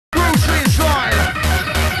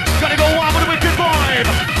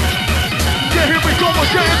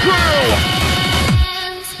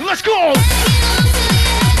let's go!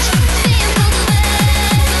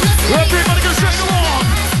 Everybody gonna sing along.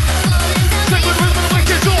 Sing with rhythm and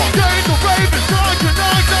make it all day. The rave is night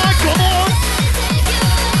tonight, come on.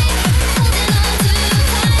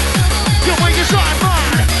 You make it shine,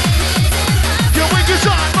 man. You make it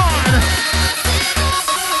shine, man.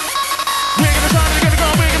 We're gonna shine, we're gonna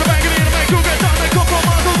go, we're gonna bang it in and make you get down. They come from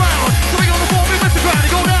miles around. So we gonna fall, we with the crowd.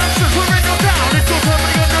 They go dancers, we're in your town. It's your turn,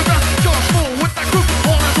 we're gonna run. Just move with that group.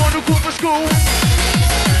 All I want to come for school.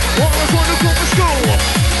 All I want to come for school.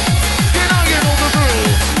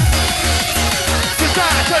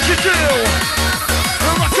 As you do,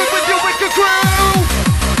 I'm rocking with your wicked crew.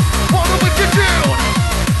 What a wicked tune.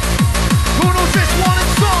 Who knows this one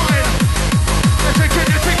inside? They're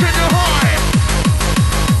taking you high.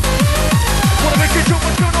 What a wicked tune,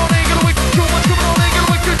 what's going on? Ain't got a wicked tune, what's going on? Ain't got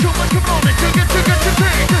a wicked tune, what's coming on? Take it.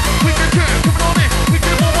 Wicked tune, coming on in.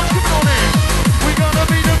 Wicked more, what's coming on in? We gotta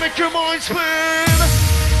be to make your mind spin.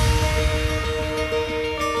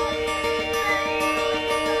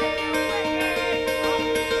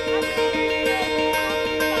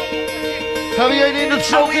 Have you in the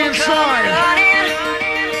jockey inside?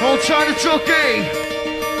 Hold tight to jockey.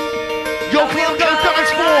 Yo, Klubbedout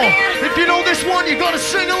dance floor. If you know this one, you gotta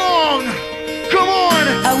sing along. Come on.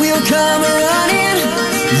 I will come running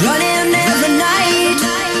every night.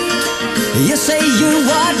 You say you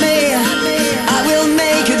want me, I will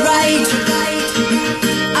make it right.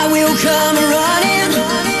 I will come running,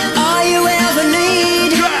 all you ever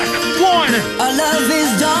need. Track one. Our love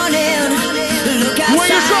is dawning. Look outside. Where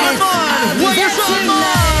you from, man? Where you from, man?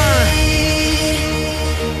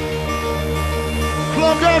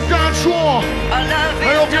 Klubbedout dance floor.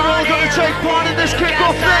 I hope you're all gonna take part in this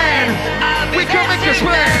kickoff then. We can make a spin.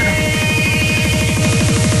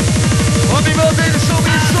 Happy birthday to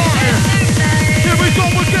somebody inside. Here we go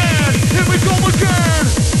again. Here we go again.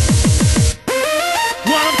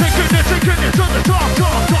 While I'm taking it to the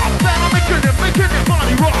top.